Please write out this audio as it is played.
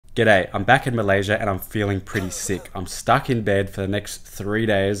G'day, I'm back in Malaysia and I'm feeling pretty sick. I'm stuck in bed for the next 3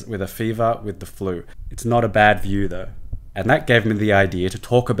 days with a fever with the flu. It's not a bad view though. And that gave me the idea to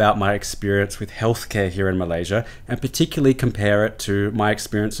talk about my experience with healthcare here in Malaysia and particularly compare it to my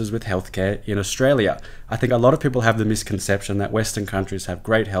experiences with healthcare in Australia. I think a lot of people have the misconception that Western countries have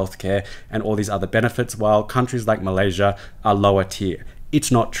great healthcare and all these other benefits, while countries like Malaysia are lower tier. It's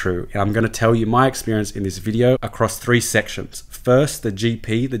not true, and I'm going to tell you my experience in this video across 3 sections. First, the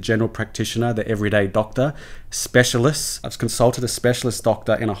GP, the general practitioner, the everyday doctor. Specialists. I've consulted a specialist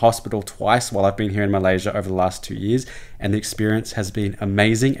doctor in a hospital twice while I've been here in Malaysia over the last 2 years, and the experience has been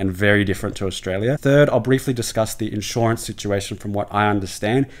amazing and very different to Australia. Third, I'll briefly discuss the insurance situation from what I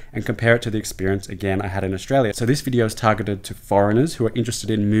understand and compare it to the experience again I had in Australia. So this video is targeted to foreigners who are interested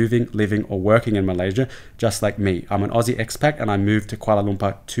in moving, living or working in Malaysia, just like me. I'm an Aussie expat and I moved to Kuala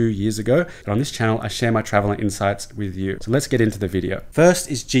Lumpur 2 years ago. And on this channel, I share my travel and insights with you. So let's get into the video. First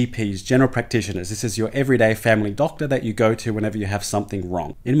is GPs, general practitioners. This is your everyday family doctor that you go to whenever you have something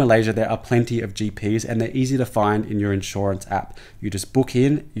wrong. In Malaysia, there are plenty of GPs and they're easy to find in your insurance app. You just book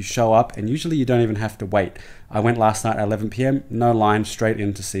in, you show up, and usually you don't even have to wait. I went last night at 11 PM, no line, straight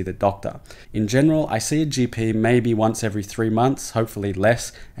in to see the doctor. In general, I see a GP maybe once every 3 months, hopefully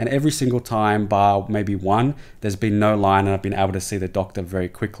less, and every single time, bar maybe one, there's been no line and I've been able to see the doctor very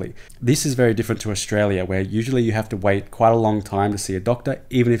quickly. This is very different to Australia, where usually you have to wait quite a long time to see a doctor.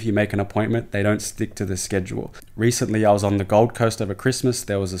 Even if you make an appointment, they don't stick to the schedule. Recently, I was on the Gold Coast over Christmas,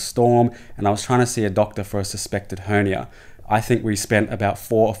 there was a storm, and I was trying to see a doctor for a suspected hernia. I think we spent about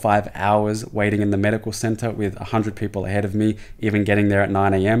 4 or 5 hours waiting in the medical center with 100 people ahead of me, even getting there at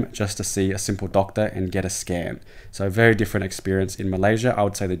 9 AM just to see a simple doctor and get a scan. So very different experience in Malaysia. I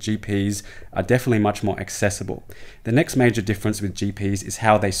would say the GPs are definitely much more accessible. The next major difference with GPs is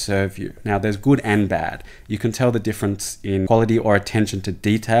how they serve you. Now there's good and bad. You can tell the difference in quality or attention to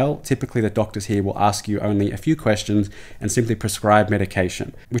detail. Typically the doctors here will ask you only a few questions and simply prescribe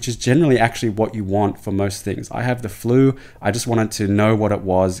medication, which is generally actually what you want for most things. I have the flu. I just wanted to know what it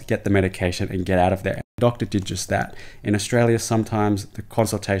was, get the medication and get out of there. The doctor did just that. In Australia, sometimes the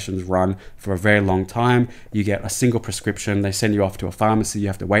consultations run for a very long time. You get a single prescription, they send you off to a pharmacy, you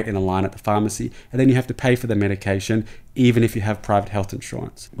have to wait in a line at the pharmacy, and then you have to pay for the medication even if you have private health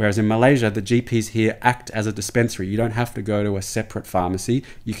insurance. Whereas in Malaysia, the GPs here act as a dispensary. You don't have to go to a separate pharmacy.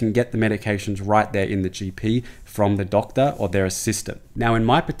 You can get the medications right there in the GP from the doctor or their assistant. Now in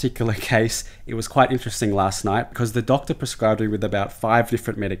my particular case, it was quite interesting last night because the doctor prescribed me with about 5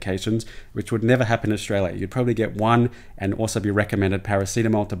 different medications, which would never happen in Australia. You'd probably get one and also be recommended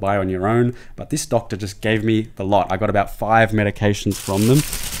paracetamol to buy on your own, but this doctor just gave me the lot. I got about 5 medications from them.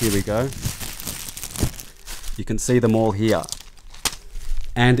 Here we go. You can see them all here.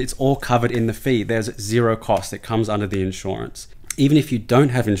 And it's all covered in the fee. There's 0 cost. It comes under the insurance. Even if you don't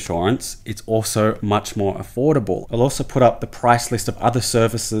have insurance, it's also much more affordable. I'll also put up the price list of other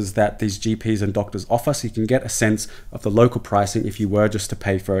services that these GPs and doctors offer so you can get a sense of the local pricing if you were just to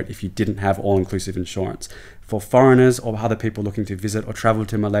pay for it if you didn't have all-inclusive insurance. For foreigners or other people looking to visit or travel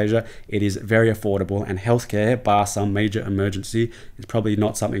to Malaysia, it is very affordable, and healthcare, bar some major emergency, is probably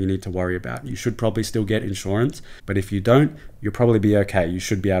not something you need to worry about. You should probably still get insurance, but if you don't, you'll probably be okay. You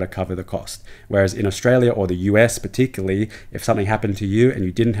should be able to cover the cost. Whereas in Australia or the US particularly, if something happened to you and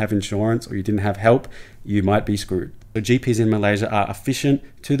you didn't have insurance or you didn't have help, you might be screwed. So GPs in Malaysia are efficient,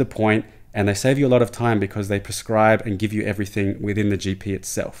 to the point, and they save you a lot of time because they prescribe and give you everything within the GP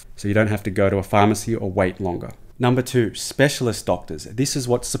itself. So you don't have to go to a pharmacy or wait longer. Number 2, specialist doctors. This is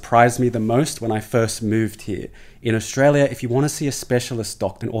what surprised me the most when I first moved here. In Australia, if you want to see a specialist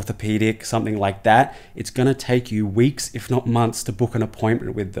doctor, an orthopedic, something like that, it's going to take you weeks, if not months, to book an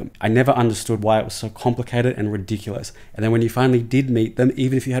appointment with them. I never understood why it was so complicated and ridiculous. And then when you finally did meet them,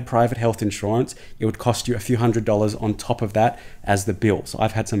 even if you had private health insurance, it would cost you a few $100s on top of that as the bill. So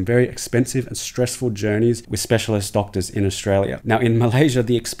I've had some very expensive and stressful journeys with specialist doctors in Australia. Now in Malaysia,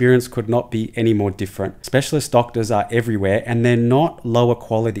 the experience could not be any more different. Specialist doctors are everywhere and they're not lower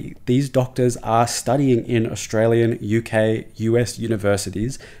quality. These doctors are studying in Australia, UK, US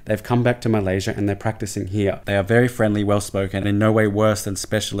universities. They've come back to Malaysia and they're practicing here. They are very friendly, well-spoken, and in no way worse than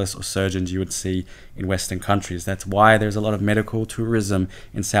specialists or surgeons you would see in Western countries. That's why there's a lot of medical tourism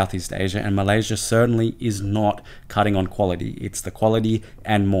in Southeast Asia, and Malaysia certainly is not cutting on quality. It's the quality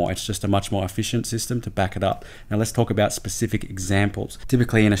and more. It's just a much more efficient system to back it up. Now let's talk about specific examples.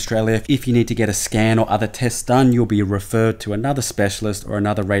 Typically in Australia, if you need to get a scan or other tests done, done, you'll be referred to another specialist or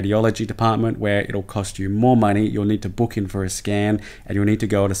another radiology department where it'll cost you more money. You'll need to book in for a scan and you'll need to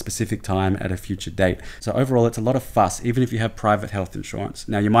go at a specific time at a future date. So overall, it's a lot of fuss, even if you have private health insurance.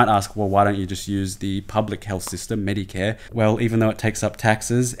 Now you might ask, well, why don't you just use the public health system, Medicare? Well, even though it takes up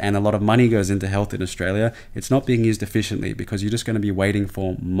taxes and a lot of money goes into health in Australia, it's not being used efficiently because you're just going to be waiting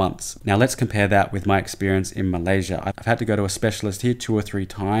for months. Now let's compare that with my experience in Malaysia. I've had to go to a specialist here 2 or 3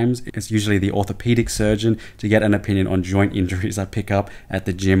 times. It's usually the orthopedic surgeon to get an opinion on joint injuries I pick up at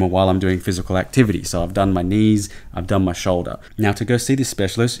the gym or while I'm doing physical activity. So I've done my knees, I've done my shoulder. Now to go see this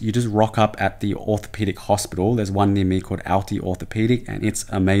specialist, you just rock up at the orthopedic hospital. There's one near me called Alti Orthopedic and it's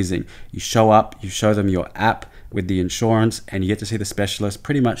amazing. You show up, you show them your app with the insurance and you get to see the specialist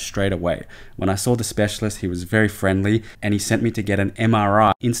pretty much straight away. When I saw the specialist, he was very friendly and he sent me to get an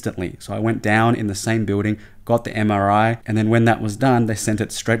MRI instantly. So I went down in the same building, got the MRI, and then when that was done, they sent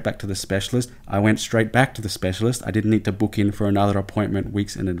it straight back to the specialist. I went straight back to the specialist. I didn't need to book in for another appointment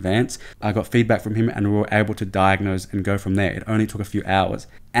weeks in advance. I got feedback from him and we were able to diagnose and go from there. It only took a few hours.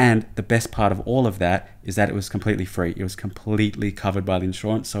 And the best part of all of that is that it was completely free. It was completely covered by the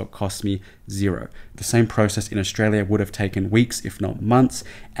insurance, so it cost me zero. The same process in Australia would have taken weeks, if not months,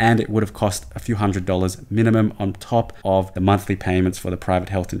 and it would have cost a few $100s minimum on top of the monthly payments for the private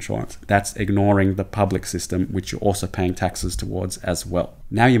health insurance. That's ignoring the public system, which you're also paying taxes towards as well.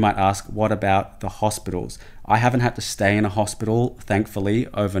 Now you might ask, what about the hospitals? I haven't had to stay in a hospital, thankfully,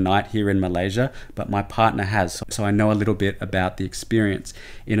 overnight here in Malaysia, but my partner has, so I know a little bit about the experience.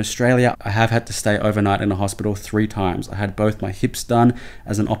 In Australia, I have had to stay overnight in a hospital 3 times. I had both my hips done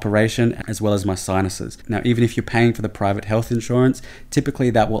as an operation as well as my sinuses. Now, even if you're paying for the private health insurance, typically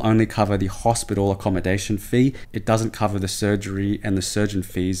that will only cover the hospital accommodation fee. It doesn't cover the surgery and the surgeon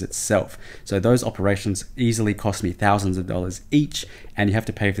fees itself. So those operations easily cost me thousands of dollars each, and you have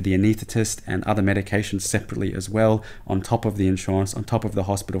to pay for the anaesthetist and other medications separately as well, on top of the insurance, on top of the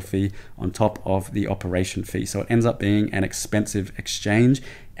hospital fee, on top of the operation fee. So it ends up being an expensive exchange.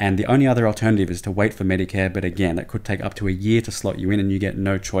 And the only other alternative is to wait for Medicare, but again, that could take up to a year to slot you in and you get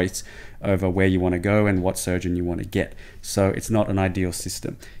no choice over where you want to go and what surgeon you want to get. So it's not an ideal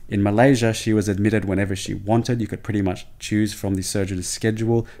system. In Malaysia, she was admitted whenever she wanted. You could pretty much choose from the surgeon's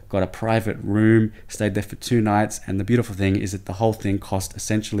schedule, got a private room, stayed there for 2 nights. And the beautiful thing is that the whole thing cost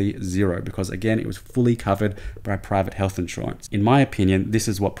essentially zero because again, it was fully covered by private health insurance. In my opinion, this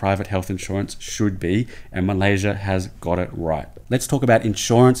is what private health insurance should be, and Malaysia has got it right. Let's talk about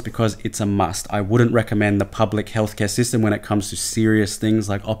insurance because it's a must. I wouldn't recommend the public healthcare system when it comes to serious things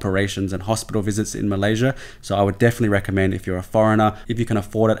like operations and hospital visits in Malaysia. So I would definitely recommend, if you're a foreigner, if you can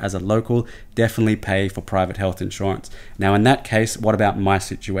afford it as a local, definitely pay for private health insurance. Now in that case, what about my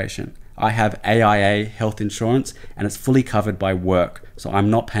situation? I have AIA health insurance and it's fully covered by work. So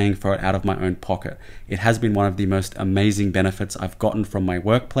I'm not paying for it out of my own pocket. It has been one of the most amazing benefits I've gotten from my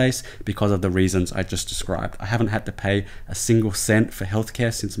workplace because of the reasons I just described. I haven't had to pay a single cent for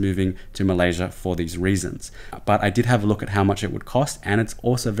healthcare since moving to Malaysia for these reasons. But I did have a look at how much it would cost, and it's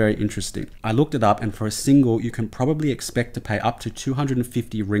also very interesting. I looked it up, and for a single, you can probably expect to pay up to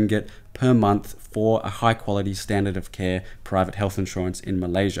 250 ringgit per month for a high quality standard of care private health insurance in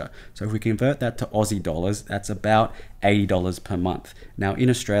Malaysia. So if we convert that to Aussie dollars, that's about $80 per month. Now in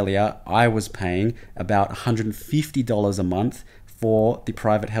Australia, I was paying about $150 a month for the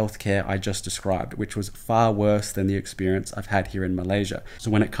private healthcare I just described, which was far worse than the experience I've had here in Malaysia. So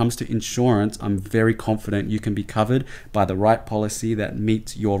when it comes to insurance, I'm very confident you can be covered by the right policy that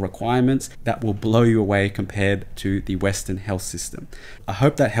meets your requirements, that will blow you away compared to the Western health system. I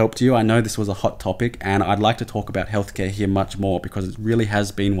hope that helped you. I know this was a hot topic and I'd like to talk about healthcare here much more because it really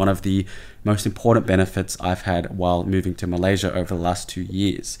has been one of the most important benefits I've had while moving to Malaysia over the last 2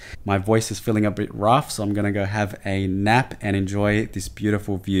 years. My voice is feeling a bit rough, so I'm gonna go have a nap and enjoy this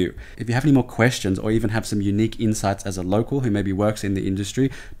beautiful view. If you have any more questions or even have some unique insights as a local who maybe works in the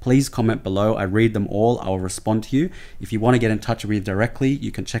industry, please comment below. I read them all, I'll respond to you. If you wanna get in touch with me directly,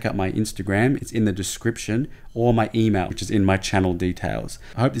 you can check out my Instagram, it's in the description, or my email, which is in my channel details.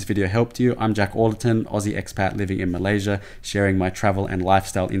 I hope this video helped you. I'm Jack Alderton, Aussie expat living in Malaysia, sharing my travel and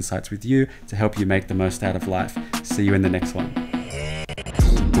lifestyle insights with you to help you make the most out of life. See you in the next one.